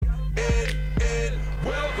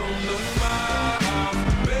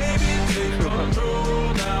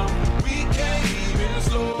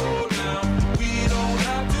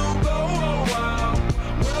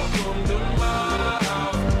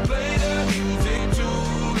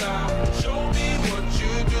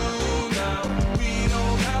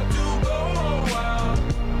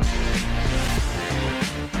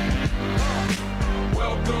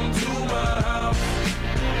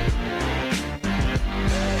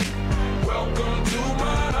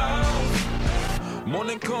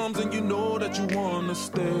morning comes and you know that you wanna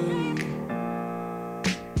stay.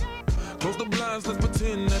 Close the blinds, let's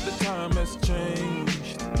pretend that the time has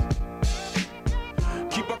changed.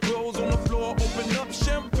 Keep our clothes on the floor, open up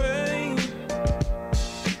champagne.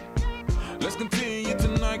 Let's continue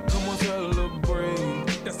tonight, come on, celebrate.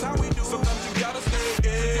 That's how we do. Sometimes you gotta stay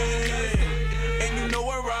in, and you know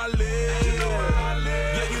where I live.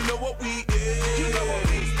 Yeah, you know what we is.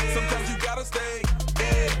 Sometimes you gotta stay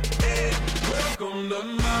in. Welcome to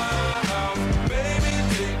my house, baby,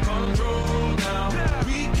 take control now.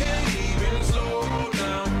 We can't even slow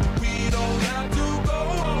down. We don't have to go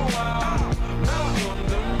out. Welcome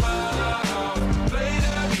to my house, play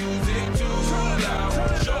that music too loud.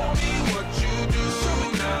 Show me what you do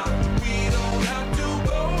now. We don't have to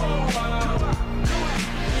go out.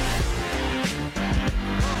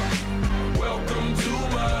 Welcome to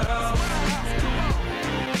my house.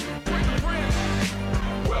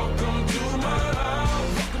 Welcome to my house.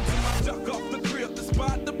 Welcome to my duck off the crib, the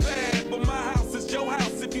spot, the pad. But my house is your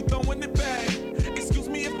house if you throwing it back. Excuse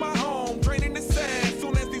me if my home draining is sad.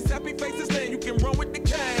 Soon as these happy faces land, you can run with the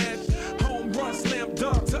cash. Home run, slam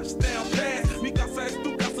dunk, touchdown pass. Mi casa es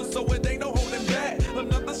tu casa, so it ain't no holding back.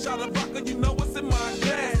 Another shot of vodka, you know what's in my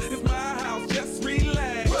glass. It's my house, just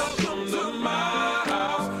relax. Welcome to my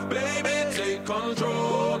house, baby, take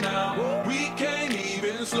control now. We can't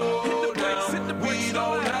even slow down. We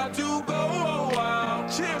don't have to go out.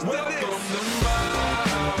 Welcome to my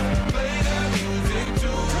house, play that music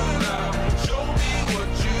too loud. Show me what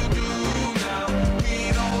you do now. We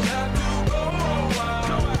don't have to go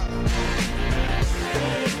out.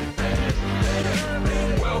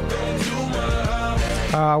 Welcome to my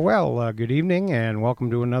house. Good evening and welcome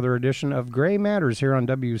to another edition of Gray Matters here on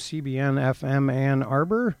WCBN FM Ann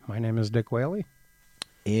Arbor. My name is Dick Whaley.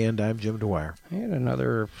 And I'm Jim Dwyer. And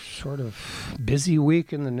another sort of busy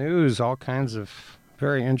week in the news. All kinds of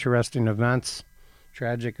very interesting events,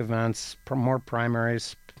 tragic events, more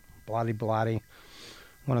primaries, bloody.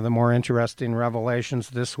 One of the more interesting revelations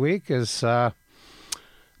this week is there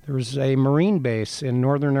was a Marine base in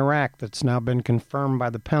northern Iraq that's now been confirmed by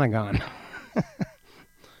the Pentagon.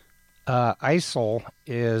 ISIL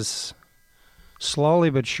is slowly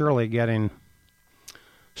but surely getting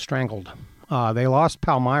strangled. They lost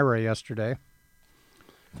Palmyra yesterday,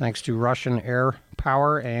 thanks to Russian air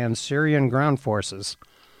power and Syrian ground forces.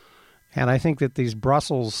 And I think that these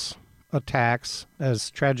Brussels attacks,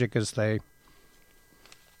 as tragic as they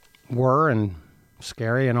were and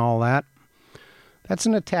scary and all that, that's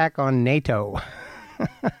an attack on NATO.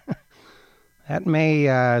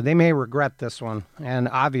 They may regret this one. And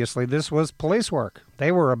obviously this was police work.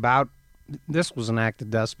 This was an act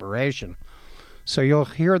of desperation. So you'll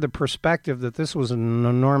hear the perspective that this was an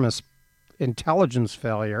enormous intelligence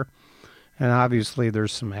failure, and obviously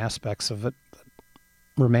there's some aspects of it that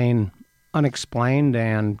remain unexplained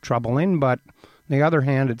and troubling, but on the other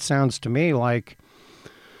hand, it sounds to me like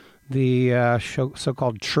the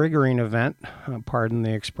so-called triggering event, pardon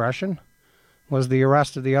the expression, was the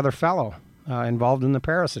arrest of the other fellow involved in the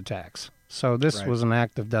Paris attacks. So this was an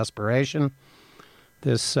act of desperation.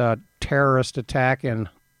 This terrorist attack in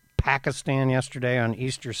Pakistan yesterday on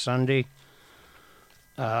Easter Sunday.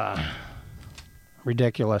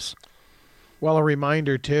 Ridiculous. Well, a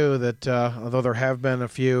reminder, too, that although there have been a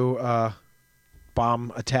few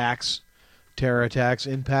bomb attacks, terror attacks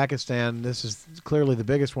in Pakistan, this is clearly the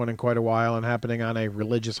biggest one in quite a while and happening on a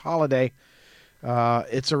religious holiday.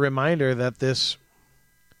 It's a reminder that this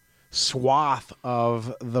swath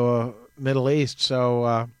of the Middle East,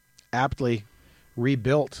 so aptly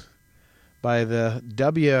rebuilt by the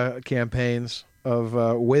W campaigns of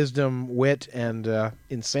wisdom, wit, and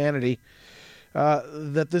insanity,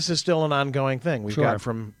 that this is still an ongoing thing. We've got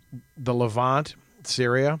from the Levant,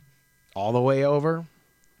 Syria, all the way over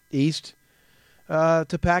east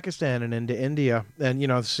to Pakistan and into India.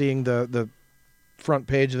 And, seeing the front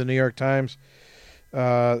page of the New York Times,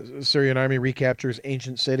 Syrian army recaptures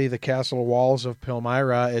ancient city, the castle walls of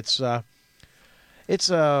Palmyra. It's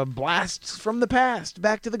a blast from the past,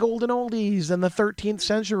 back to the golden oldies in the 13th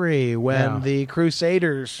century when the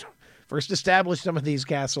Crusaders first established some of these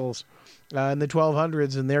castles in the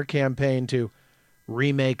 1200s in their campaign to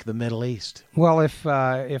remake the Middle East. Well, if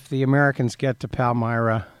the Americans get to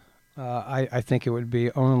Palmyra, I think it would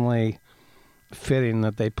be only fitting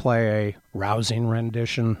that they play a rousing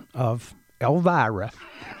rendition of Elvira.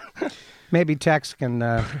 Maybe Tex can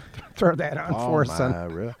throw that on for us.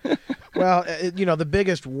 Well, the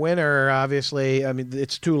biggest winner, obviously,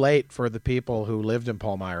 it's too late for the people who lived in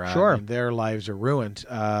Palmyra. Sure. Their lives are ruined.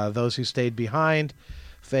 Those who stayed behind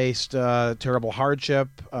faced terrible hardship,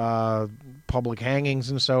 public hangings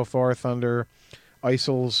and so forth under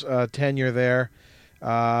ISIL's tenure there.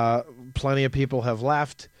 Plenty of people have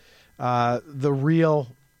left. The real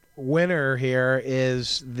winner here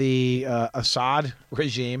is the Assad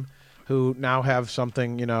regime, who now have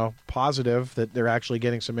something, positive that they're actually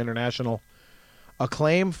getting some international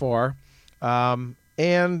acclaim for.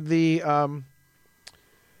 And the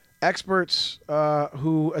experts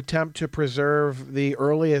who attempt to preserve the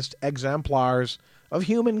earliest exemplars of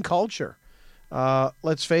human culture.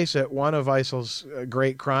 Let's face it, one of ISIL's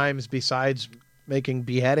great crimes, besides making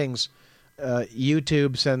beheadings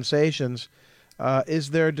YouTube sensations, is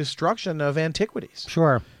their destruction of antiquities.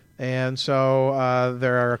 Sure. And so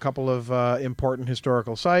there are a couple of important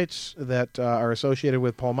historical sites that are associated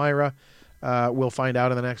with Palmyra. We'll find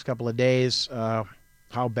out in the next couple of days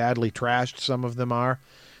how badly trashed some of them are.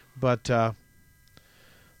 But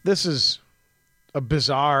this is a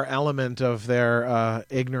bizarre element of their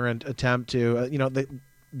ignorant attempt to,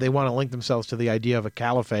 they want to link themselves to the idea of a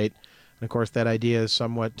caliphate. And, of course, that idea is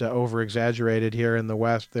somewhat over-exaggerated here in the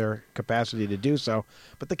West, their capacity to do so.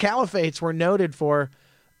 But the caliphates were noted for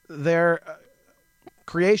their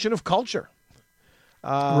creation of culture.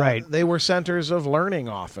 Right. They were centers of learning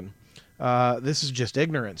often. This is just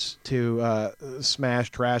ignorance to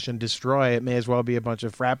smash, trash, and destroy. It may as well be a bunch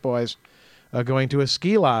of frat boys going to a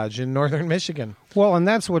ski lodge in northern Michigan. Well, and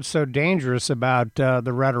that's what's so dangerous about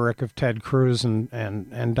the rhetoric of Ted Cruz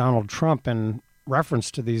and Donald Trump in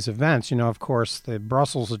reference to these events. Of course, the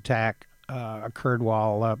Brussels attack occurred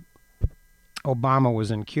while Obama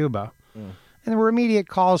was in Cuba. Mm. And there were immediate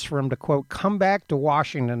calls for him to, quote, come back to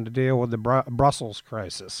Washington to deal with the Brussels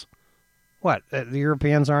crisis. What, the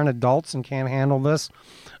Europeans aren't adults and can't handle this?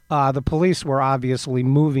 The police were obviously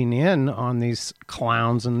moving in on these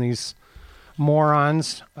clowns and these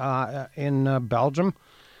morons in Belgium.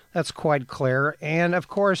 That's quite clear. And, of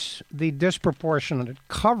course, the disproportionate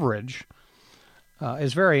coverage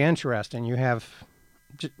is very interesting. You have,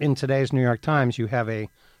 in today's New York Times, you have a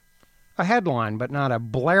headline, but not a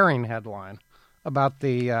blaring headline, about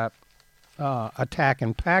the attack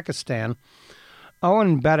in Pakistan.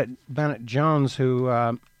 Owen Bennett-Jones, who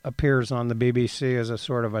appears on the BBC as a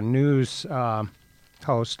sort of a news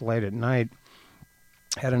host late at night,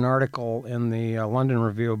 had an article in the London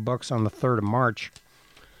Review of Books on the 3rd of March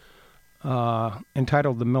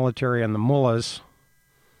entitled The Military and the Mullahs.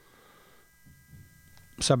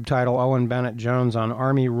 Subtitle, Owen Bennett-Jones on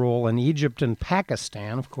Army Rule in Egypt and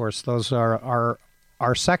Pakistan. Of course, those are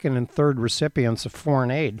our second and third recipients of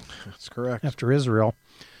foreign aid. That's correct. After Israel.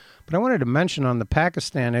 But I wanted to mention on the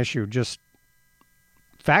Pakistan issue, just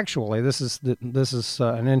factually, this is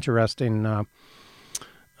an interesting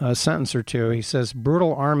sentence or two. He says,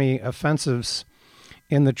 brutal army offensives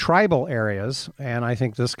in the tribal areas, and I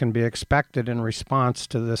think this can be expected in response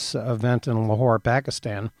to this event in Lahore,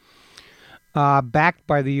 Pakistan, backed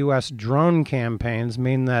by the U.S. drone campaigns,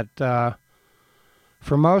 mean that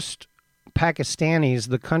for most Pakistanis,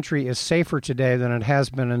 the country is safer today than it has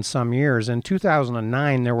been in some years. In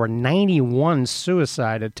 2009, there were 91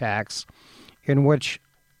 suicide attacks in which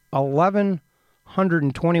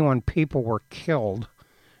 1,121 people were killed.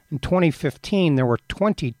 In 2015, there were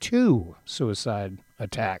 22 suicide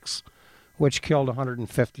attacks, which killed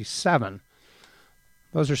 157.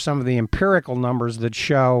 Those are some of the empirical numbers that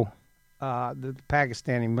show that the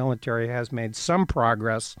Pakistani military has made some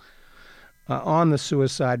progress on the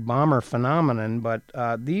suicide bomber phenomenon, but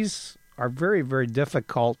these are very, very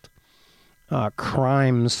difficult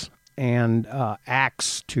crimes and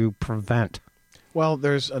acts to prevent. Well,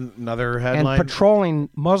 there's another headline. And patrolling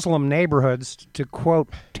Muslim neighborhoods, to quote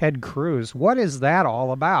Ted Cruz. What is that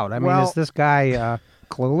all about? I mean, is this guy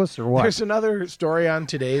clueless or what? There's another story on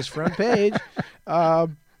today's front page. We'll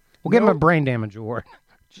give him a brain damage award.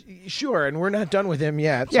 Sure, and we're not done with him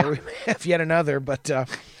yet, yeah. So we have yet another, but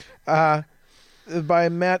by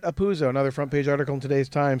Matt Apuzzo, another front page article in today's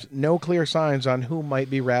Times, no clear signs on who might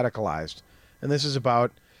be radicalized. And this is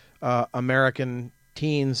about American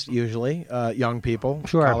teens, usually, young people,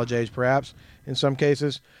 sure. College age perhaps, in some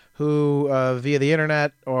cases, who via the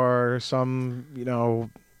internet or some,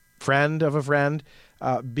 friend of a friend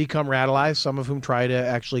become radicalized, some of whom try to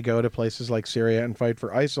actually go to places like Syria and fight for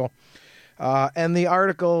ISIL. And the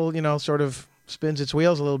article, sort of spins its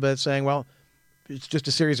wheels a little bit, saying, well, it's just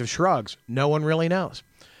a series of shrugs. No one really knows.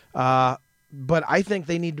 But I think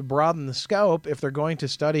they need to broaden the scope if they're going to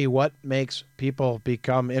study what makes people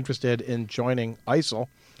become interested in joining ISIL,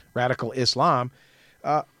 radical Islam.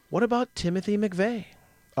 What about Timothy McVeigh,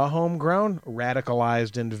 a homegrown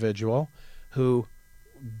radicalized individual who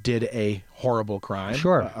did a horrible crime,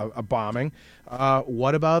 sure. a bombing?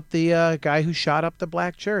 What about the guy who shot up the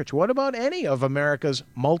black church? What about any of America's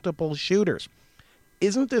multiple shooters?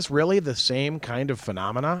 isn't this really the same kind of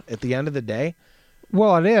phenomena at the end of the day?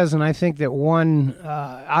 Well, it is, and I think that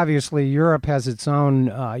obviously Europe has its own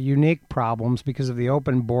unique problems because of the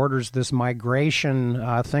open borders, this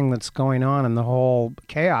migration thing that's going on, and the whole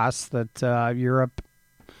chaos that Europe.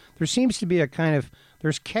 There seems to be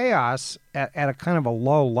there's chaos at a kind of a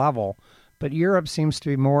low level, but Europe seems to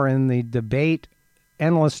be more in the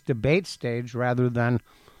endless debate stage rather than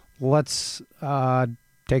let's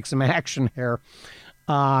take some action here.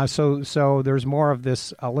 So there's more of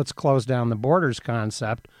this let's close down the borders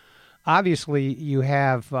concept. Obviously, you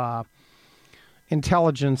have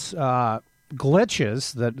intelligence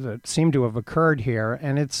glitches that seem to have occurred here,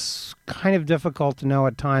 and it's kind of difficult to know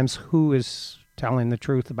at times who is telling the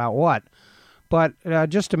truth about what. But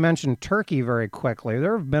just to mention Turkey very quickly,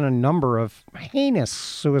 there have been a number of heinous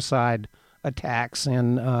suicide attacks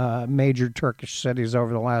in major Turkish cities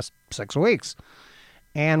over the last 6 weeks.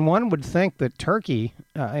 And one would think that Turkey,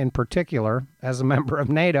 in particular, as a member of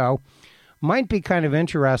NATO, might be kind of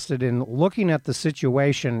interested in looking at the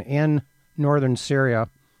situation in northern Syria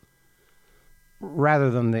rather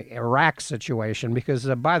than the Iraq situation. Because,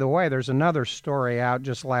 by the way, there's another story out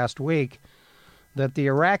just last week that the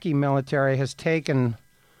Iraqi military has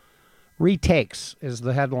retakes, is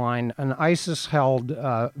the headline, an ISIS-held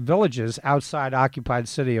villages outside occupied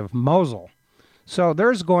city of Mosul. So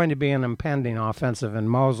there's going to be an impending offensive in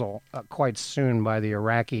Mosul quite soon by the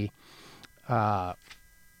Iraqi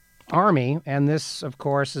army, and this, of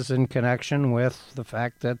course, is in connection with the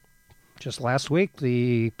fact that just last week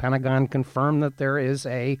the Pentagon confirmed that there is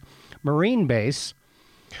a Marine base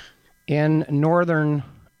in northern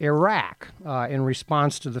Iraq in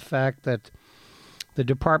response to the fact that the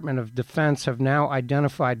Department of Defense have now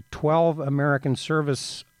identified 12 American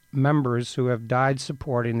service members who have died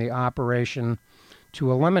supporting the operation to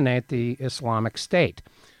eliminate the Islamic State.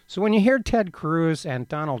 So when you hear Ted Cruz and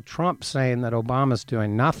Donald Trump saying that Obama's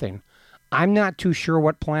doing nothing, I'm not too sure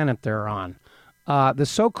what planet they're on. The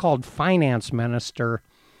so-called finance minister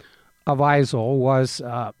of ISIL was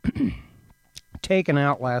taken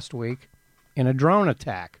out last week in a drone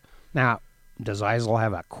attack. Now, does ISIL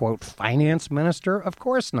have a, quote, finance minister? Of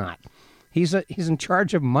course not. He's in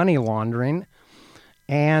charge of money laundering,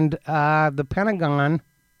 and the Pentagon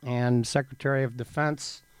and Secretary of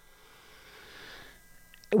Defense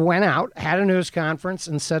went out, had a news conference,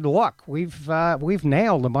 and said, look, we've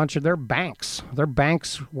nailed a bunch of their banks. Their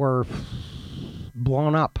banks were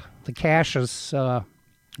blown up. The cash is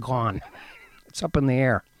gone. It's up in the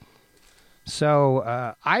air.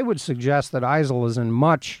 So I would suggest that ISIL is in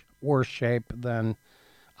much worse shape than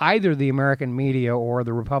either the American media or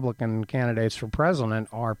the Republican candidates for president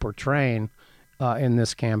are portraying in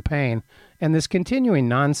this campaign. And this continuing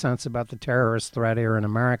nonsense about the terrorist threat here in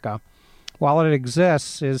America, while it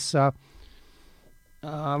exists, is not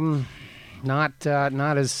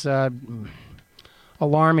as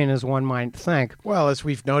alarming as one might think. Well, as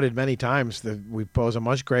we've noted many times, that we pose a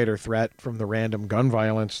much greater threat from the random gun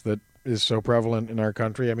violence that is so prevalent in our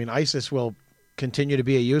country. I mean, ISIS will continue to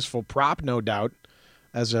be a useful prop, no doubt,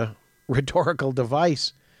 as a rhetorical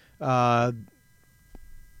device,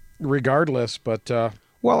 regardless, but...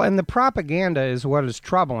 Well, and the propaganda is what is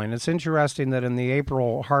troubling. It's interesting that in the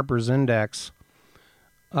April Harper's Index,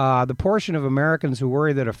 the portion of Americans who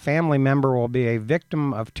worry that a family member will be a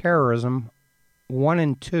victim of terrorism, 1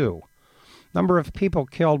 in 2. Number of people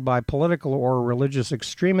killed by political or religious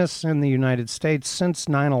extremists in the United States since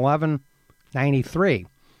 9/11, 93.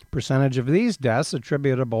 Percentage of these deaths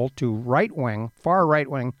attributable to far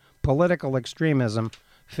right-wing political extremism,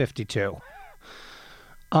 52.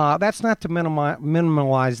 That's not to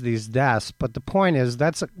minimize these deaths, but the point is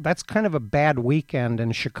that's kind of a bad weekend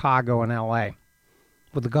in Chicago and L.A.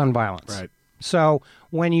 with the gun violence. Right. So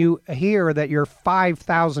when you hear that you're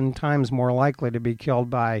 5,000 times more likely to be killed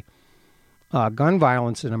by gun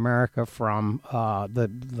violence in America from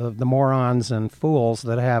the morons and fools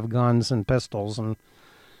that have guns and pistols, and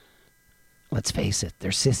let's face it,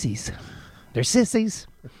 they're sissies. They're sissies.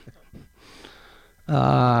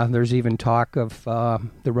 There's even talk of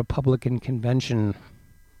the Republican convention,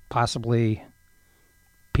 possibly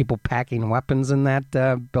people packing weapons in that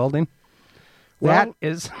building. Well,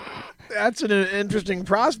 That's an interesting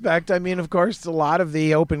prospect. I mean, of course, a lot of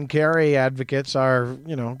the open carry advocates are,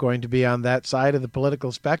 going to be on that side of the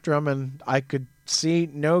political spectrum, and I could see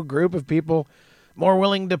no group of people more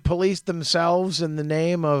willing to police themselves in the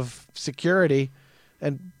name of security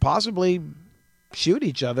and possibly shoot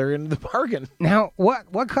each other in the bargain. Now,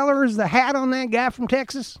 what color is the hat on that guy from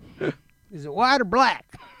Texas? Is it white or black?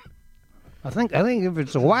 I think if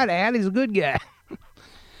it's a white hat, he's a good guy.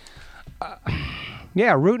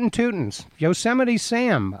 Yeah, rootin' tootins. Yosemite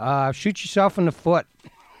Sam, shoot yourself in the foot.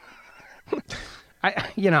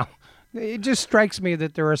 It just strikes me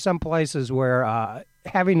that there are some places where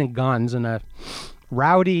having guns in a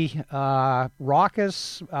rowdy,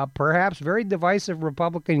 raucous, perhaps very divisive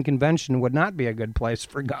Republican convention would not be a good place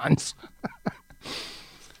for guns.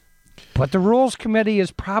 But the Rules Committee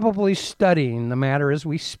is probably studying the matter as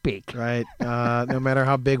we speak. Right. No matter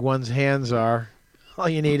how big one's hands are, all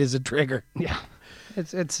you need is a trigger. Yeah.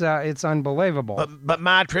 It's unbelievable. But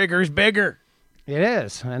my trigger's bigger. It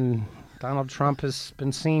is. And Donald Trump has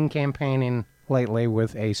been seen campaigning lately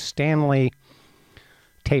with a Stanley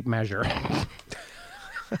tape measure.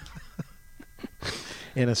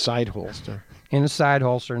 In a side holster. In a side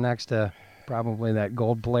holster next to probably that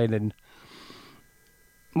gold-plated...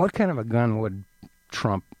 What kind of a gun would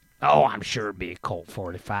Trump... Oh, I'm sure it'd be a Colt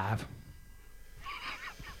 45.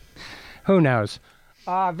 Who knows?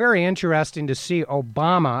 Very interesting to see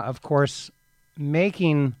Obama, of course,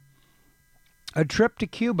 making a trip to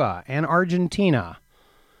Cuba and Argentina.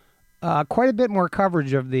 Quite a bit more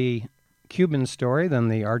coverage of the Cuban story than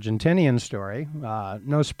the Argentinian story.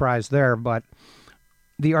 No surprise there, but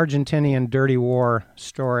the Argentinian dirty war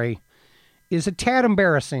story is a tad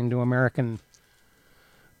embarrassing to American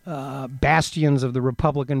bastions of the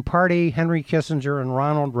Republican Party, Henry Kissinger and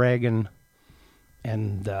Ronald Reagan,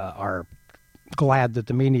 and are glad that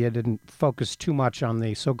the media didn't focus too much on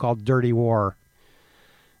the so-called dirty war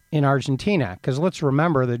in Argentina. Because let's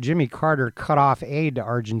remember that Jimmy Carter cut off aid to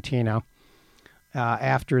Argentina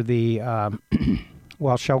after the,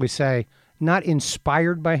 well, shall we say, not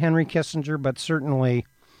inspired by Henry Kissinger, but certainly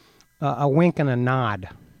a wink and a nod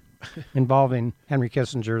involving Henry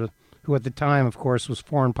Kissinger, who at the time, of course, was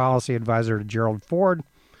foreign policy advisor to Gerald Ford.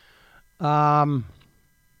 Ronald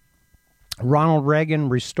Reagan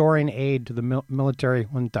restoring aid to the military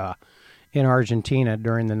junta in Argentina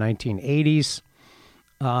during the 1980s.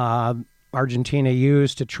 Argentina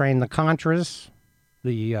used to train the Contras,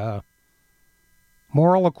 the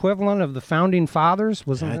moral equivalent of the founding fathers.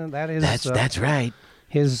 Wasn't that is that's right.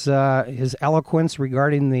 His eloquence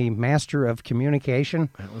regarding the master of communication.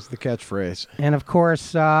 That was the catchphrase. And, of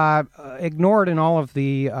course, ignored in all of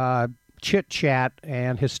the chit-chat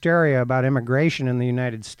and hysteria about immigration in the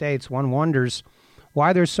United States, one wonders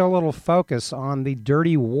why there's so little focus on the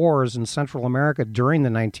dirty wars in Central America during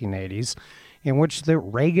the 1980s, in which the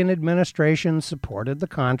Reagan administration supported the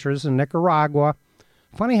Contras in Nicaragua.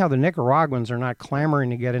 Funny how the Nicaraguans are not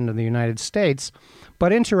clamoring to get into the United States,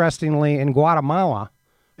 but interestingly, in Guatemala,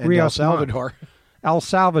 and El Salvador. El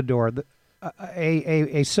Salvador,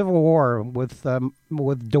 a civil war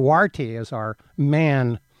with Duarte as our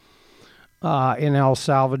man in El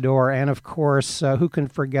Salvador, and of course, who can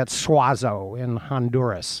forget Suazo in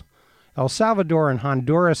Honduras? El Salvador and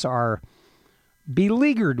Honduras are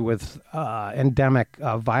beleaguered with endemic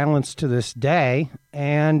violence to this day,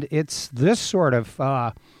 and it's this sort of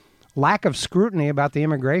lack of scrutiny about the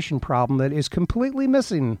immigration problem that is completely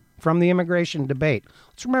missing from the immigration debate.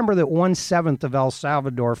 Let's remember that 1/7 of El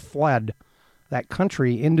Salvador fled that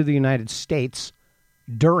country into the United States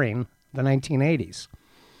during the 1980s,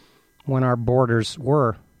 when our borders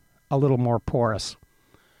were a little more porous.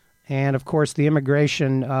 And, of course, the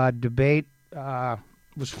immigration debate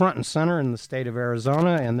was front and center in the state of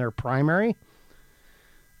Arizona and their primary.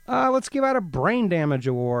 Let's give out a brain damage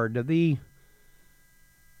award to the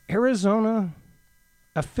Arizona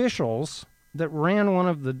officials that ran one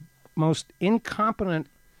of the most incompetent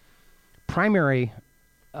primary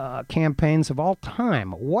campaigns of all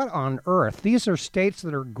time. What on earth? These are states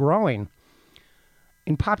that are growing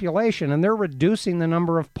in population, and they're reducing the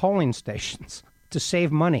number of polling stations to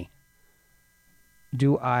save money.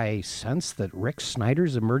 Do I sense that Rick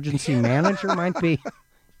Snyder's emergency manager might be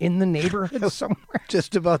in the neighborhood somewhere?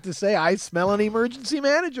 Just about to say, I smell an emergency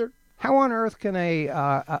manager. How on earth can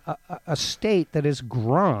a state that has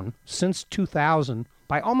grown since 2000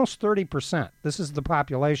 by almost 30%, this is the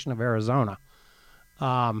population of Arizona,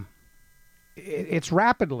 it's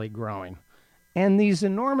rapidly growing, and these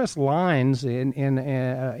enormous lines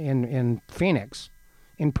in Phoenix,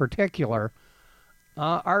 in particular,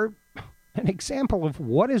 are an example of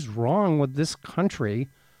what is wrong with this country,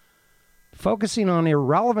 focusing on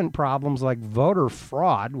irrelevant problems like voter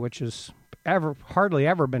fraud, which has hardly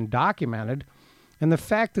ever been documented, and the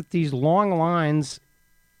fact that these long lines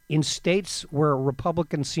in states where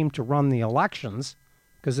Republicans seem to run the elections,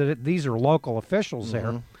 because these are local officials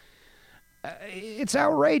there, it's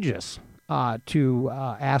outrageous to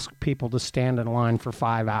ask people to stand in line for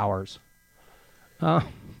 5 hours.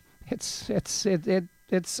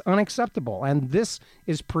 It's unacceptable, and this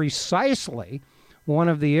is precisely one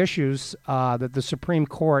of the issues that the Supreme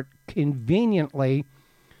Court conveniently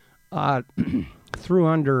threw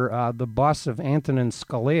under the bus of Antonin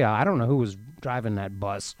Scalia. I don't know who was driving that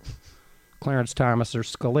bus, Clarence Thomas or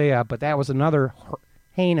Scalia, but that was another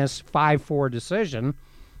heinous 5-4 decision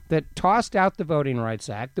that tossed out the Voting Rights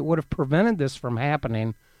Act that would have prevented this from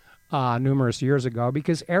happening numerous years ago,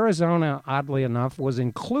 because Arizona, oddly enough, was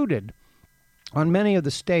included on many of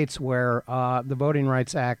the states where the Voting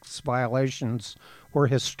Rights Act's violations were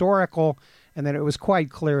historical, and that it was quite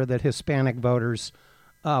clear that Hispanic voters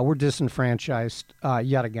were disenfranchised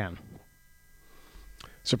yet again.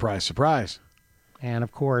 Surprise, surprise. And,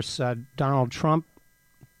 of course, Donald Trump,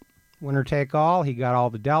 winner take all. He got all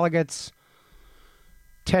the delegates.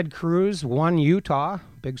 Ted Cruz won Utah.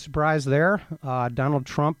 Big surprise there. Donald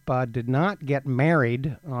Trump did not get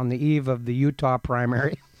married on the eve of the Utah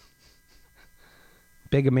primary.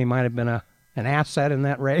 Bigamy might have been an asset in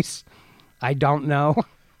that race. I don't know.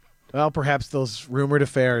 Well, perhaps those rumored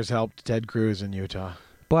affairs helped Ted Cruz in Utah.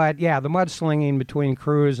 But, yeah, the mudslinging between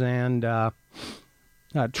Cruz and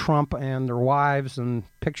Trump and their wives, and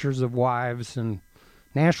pictures of wives, and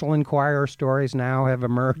National Enquirer stories now have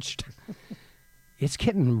emerged. It's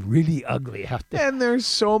getting really ugly out there. And there's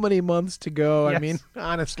so many months to go. Yes. I mean,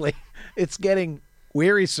 honestly, it's getting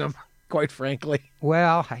wearisome, quite frankly.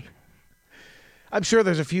 Well, I'm sure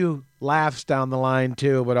there's a few laughs down the line,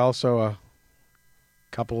 too, but also a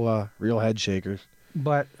couple real head shakers.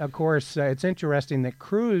 But, of course, it's interesting that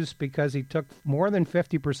Cruz, because he took more than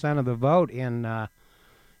 50% of the vote in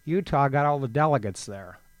Utah, got all the delegates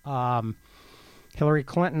there. Hillary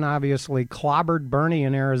Clinton obviously clobbered Bernie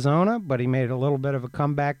in Arizona, but he made a little bit of a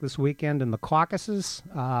comeback this weekend in the caucuses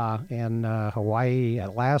in Hawaii,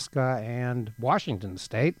 Alaska, and Washington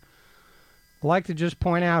State. I'd like to just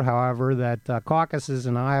point out, however, that caucuses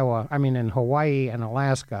in in Hawaii and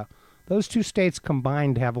Alaska, those two states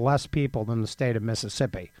combined have less people than the state of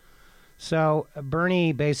Mississippi. So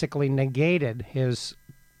Bernie basically negated his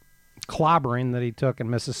clobbering that he took in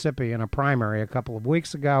Mississippi in a primary a couple of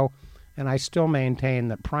weeks ago, and I still maintain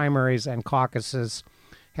that primaries and caucuses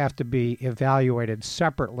have to be evaluated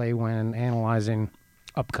separately when analyzing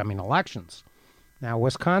upcoming elections. Now,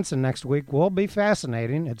 Wisconsin next week will be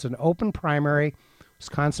fascinating. It's an open primary.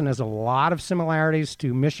 Wisconsin has a lot of similarities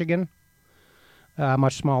to Michigan, a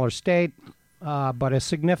much smaller state, but a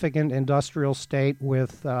significant industrial state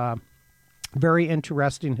with very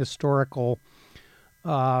interesting historical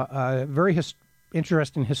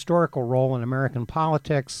interesting historical role in American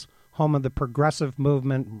politics, home of the progressive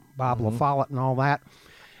movement, Bob La Follette and all that.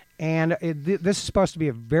 And this is supposed to be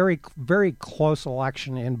a very, very close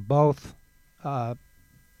election in both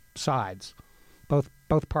sides.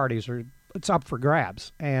 Both parties it's up for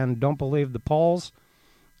grabs. And don't believe the polls.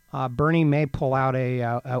 Bernie may pull out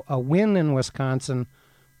a win in Wisconsin,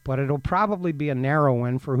 but it'll probably be a narrow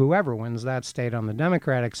win for whoever wins that state on the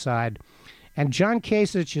Democratic side. And John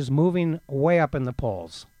Kasich is moving way up in the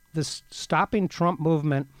polls. This Stopping Trump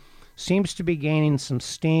movement seems to be gaining some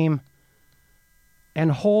steam.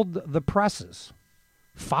 And hold the presses.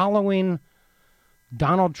 Following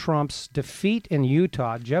Donald Trump's defeat in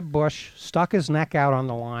Utah, Jeb Bush stuck his neck out on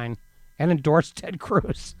the line and endorsed Ted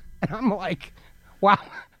Cruz. And I'm like, wow,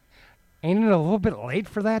 ain't it a little bit late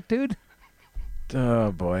for that dude?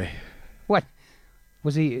 Oh, boy. What?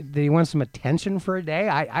 Did he want some attention for a day?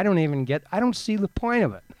 I don't see the point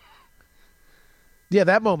of it. Yeah,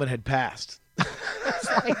 that moment had passed. It's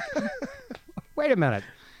like, wait a minute.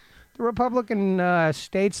 The Republican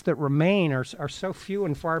states that remain are so few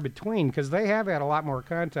and far between because they have had a lot more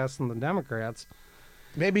contests than the Democrats.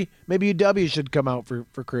 Maybe UW should come out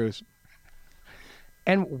for Cruz.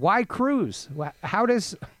 And why Cruz? How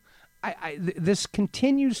does this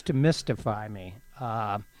continues to mystify me?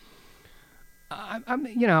 I'm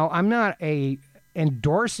not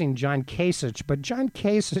endorsing John Kasich, but John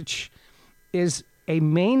Kasich is a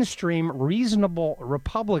mainstream, reasonable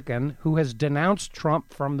Republican who has denounced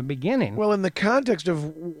Trump from the beginning. Well, in the context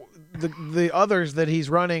of the others that he's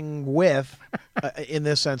running with, in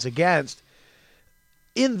this sense against,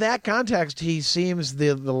 in that context, he seems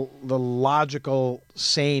the logical,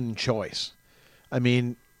 sane choice. I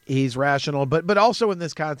mean, he's rational, but also in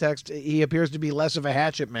this context, he appears to be less of a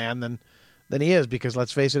hatchet man than he is, because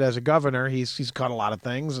let's face it, as a governor, he's caught a lot of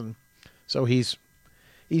things, and so he's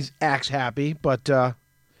axe happy. But the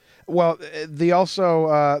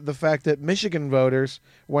fact that Michigan voters,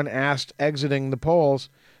 when asked exiting the polls,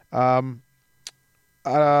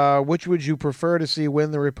 which would you prefer to see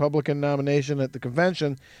win the Republican nomination at the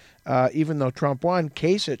convention, even though Trump won,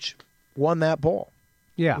 Kasich won that poll.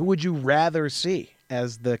 Yeah. Who would you rather see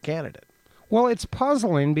as the candidate? Well, it's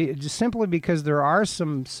puzzling just simply because there are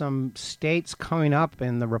some states coming up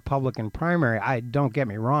in the Republican primary. Don't get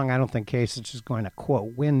me wrong, I don't think Kasich is going to,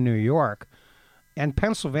 quote, win New York. And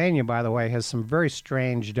Pennsylvania, by the way, has some very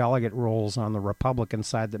strange delegate rules on the Republican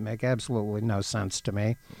side that make absolutely no sense to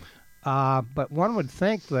me. But one would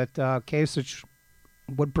think that Kasich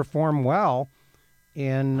would perform well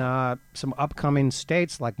in some upcoming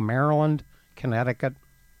states like Maryland, Connecticut,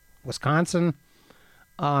 Wisconsin.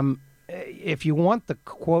 If you want the,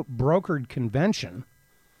 quote, brokered convention,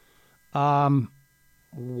 why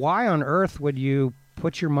on earth would you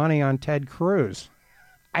put your money on Ted Cruz?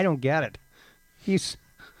 I don't get it. He's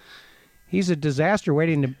a disaster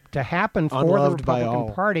waiting to happen for the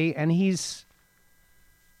Republican Party, and he's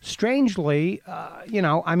strangely, we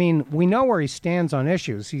know where he stands on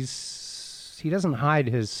issues. He doesn't hide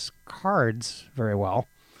his cards very well.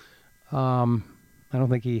 I don't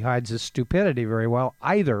think he hides his stupidity very well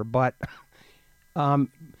either, but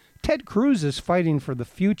Ted Cruz is fighting for the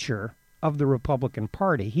future of the Republican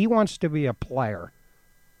Party. He wants to be a player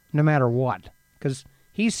no matter what, because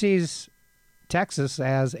he sees Texas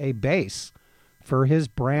as a base for his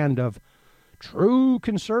brand of true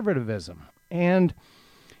conservatism. And,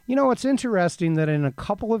 it's interesting that in a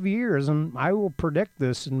couple of years, and I will predict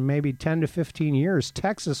this in maybe 10 to 15 years,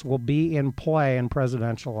 Texas will be in play in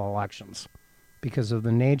presidential elections because of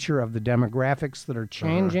the nature of the demographics that are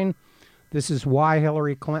changing. This is why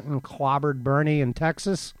Hillary Clinton clobbered Bernie in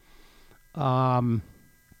Texas.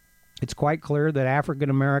 It's quite clear that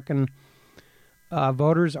African-American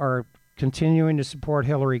voters are continuing to support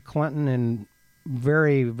Hillary Clinton in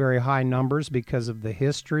very, very high numbers because of the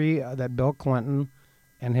history that Bill Clinton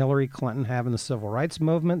and Hillary Clinton have in the civil rights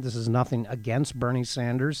movement. This is nothing against Bernie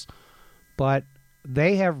Sanders, but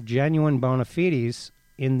they have genuine bona fides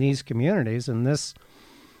in these communities, and this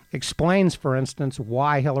explains, for instance,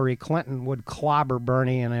 why Hillary Clinton would clobber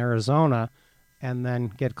Bernie in Arizona and then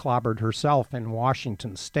get clobbered herself in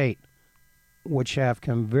Washington State, which have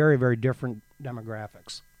very, very different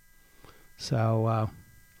demographics. So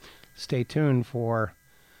stay tuned for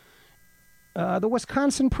the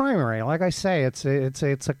Wisconsin primary. Like I say, it's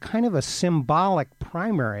a kind of a symbolic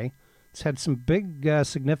primary. It's had some big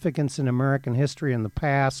significance in American history in the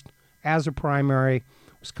past. As a primary,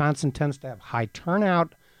 Wisconsin tends to have high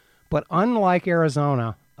turnout, but unlike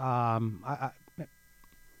Arizona,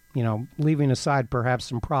 leaving aside perhaps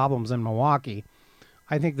some problems in Milwaukee,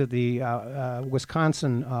 I think that the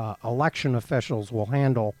Wisconsin election officials will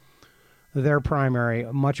handle their primary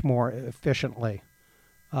much more efficiently.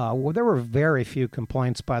 There were very few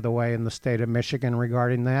complaints, by the way, in the state of Michigan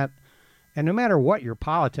regarding that. And no matter what your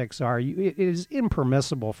politics are, it is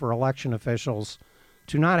impermissible for election officials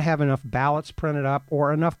to not have enough ballots printed up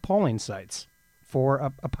or enough polling sites for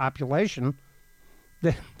a population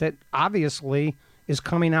that obviously is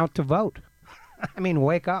coming out to vote. I mean,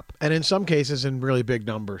 wake up. And in some cases, in really big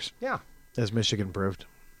numbers. Yeah. As Michigan proved.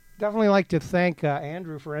 Definitely like to thank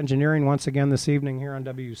Andrew for engineering once again this evening here on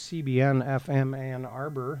WCBN FM Ann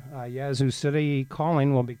Arbor. Yazoo City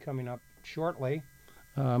Calling will be coming up shortly,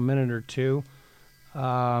 a minute or two.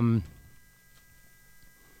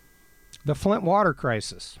 The Flint water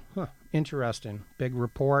crisis. Interesting. Big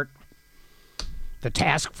report. The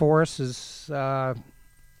task force is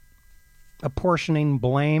apportioning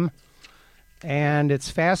blame. And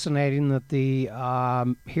it's fascinating that the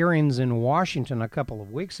hearings in Washington a couple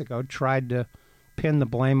of weeks ago tried to pin the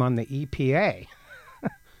blame on the EPA.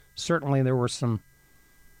 Certainly there were some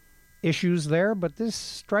issues there, but this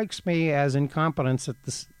strikes me as incompetence at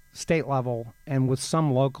the state level and with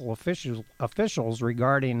some local officials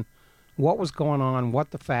regarding what was going on,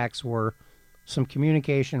 what the facts were, some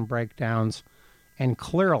communication breakdowns, and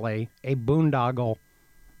clearly a boondoggle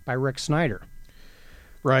by Rick Snyder.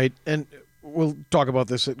 Right, and we'll talk about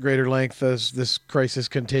this at greater length as this crisis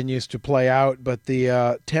continues to play out, but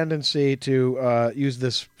the tendency to use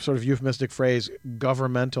this sort of euphemistic phrase,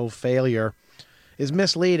 governmental failure, is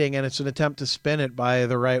misleading, and it's an attempt to spin it by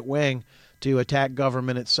the right wing to attack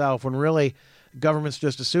government itself, when really government's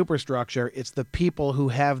just a superstructure. It's the people who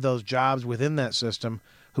have those jobs within that system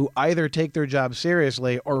who either take their job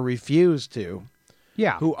seriously or refuse to,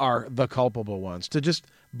 who are the culpable ones. To just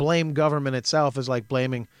blame government itself is like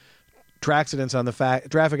blaming traffic accidents on the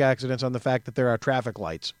fact that there are traffic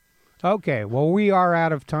lights. Okay, well, we are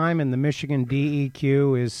out of time, and the Michigan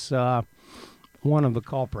DEQ is one of the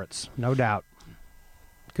culprits, no doubt.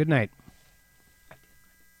 Good night.